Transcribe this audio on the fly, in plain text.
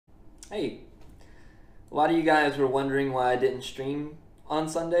Hey, a lot of you guys were wondering why I didn't stream on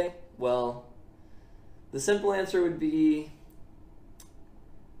Sunday. Well, the simple answer would be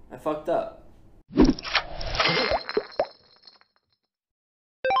I fucked up.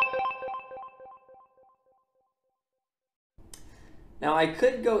 Now, I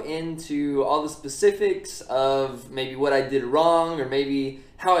could go into all the specifics of maybe what I did wrong or maybe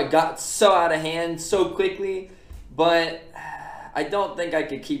how it got so out of hand so quickly, but I don't think I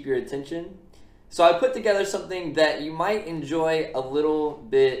could keep your attention. So I put together something that you might enjoy a little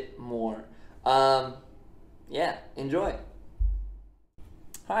bit more. Yeah, enjoy.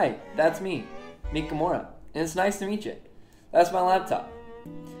 Hi, that's me, Mikamora, and it's nice to meet you. That's my laptop.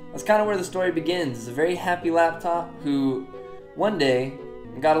 That's kind of where the story begins. It's a very happy laptop who one day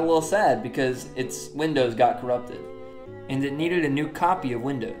got a little sad because its Windows got corrupted and it needed a new copy of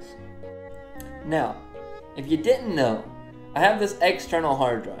Windows. Now, if you didn't know, I have this external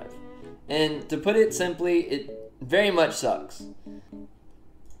hard drive, and to put it simply, it very much sucks.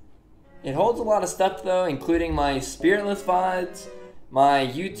 It holds a lot of stuff though, including my spiritless VODs, my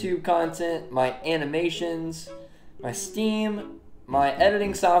YouTube content, my animations, my Steam, my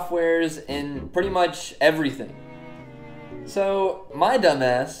editing softwares, and pretty much everything. So my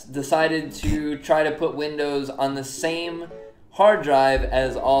dumbass decided to try to put Windows on the same hard drive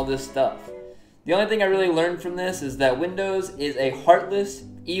as all this stuff. The only thing I really learned from this is that Windows is a heartless,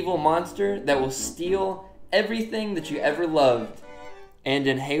 evil monster that will steal everything that you ever loved and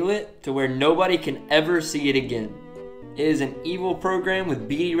inhale it to where nobody can ever see it again. It is an evil program with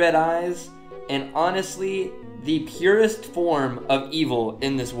beady red eyes and honestly the purest form of evil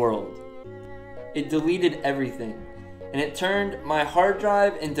in this world. It deleted everything, and it turned my hard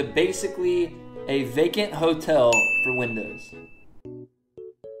drive into basically a vacant hotel for Windows.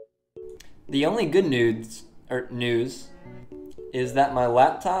 The only good news is that my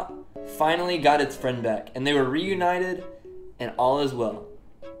laptop finally got its friend back, and they were reunited, and all is well.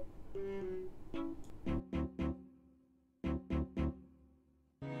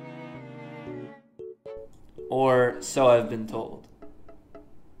 Or so I've been told.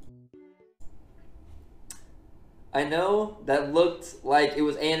 I know that looked like it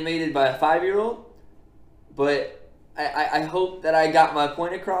was animated by a 5-year-old, but I hope that I got my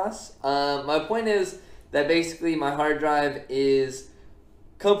point across. My point is that basically my hard drive is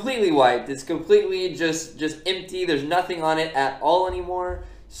completely wiped. It's completely just empty. There's nothing on it at all anymore.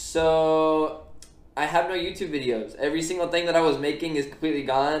 So I have no YouTube videos. Every single thing that I was making is completely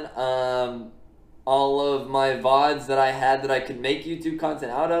gone. All of my VODs that I had that I could make YouTube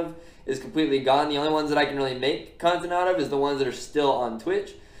content out of is completely gone. The only ones that I can really make content out of is the ones that are still on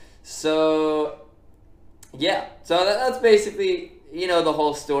Twitch. So yeah, so that's basically, you know, the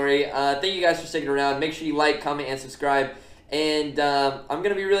whole story. Thank you guys for sticking around. Make sure you like, comment, and subscribe. And I'm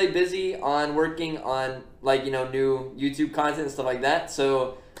gonna be really busy on working on, like, you know, new YouTube content and stuff like that.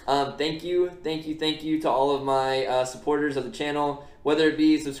 So thank you to all of my supporters of the channel, whether it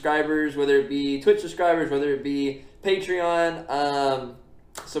be subscribers, whether it be Twitch subscribers, whether it be Patreon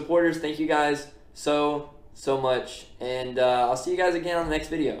supporters. Thank you guys so much, and I'll see you guys again on the next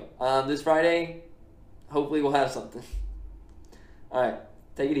video. This Friday, hopefully we'll have something. All right,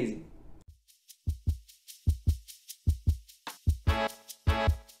 take it easy.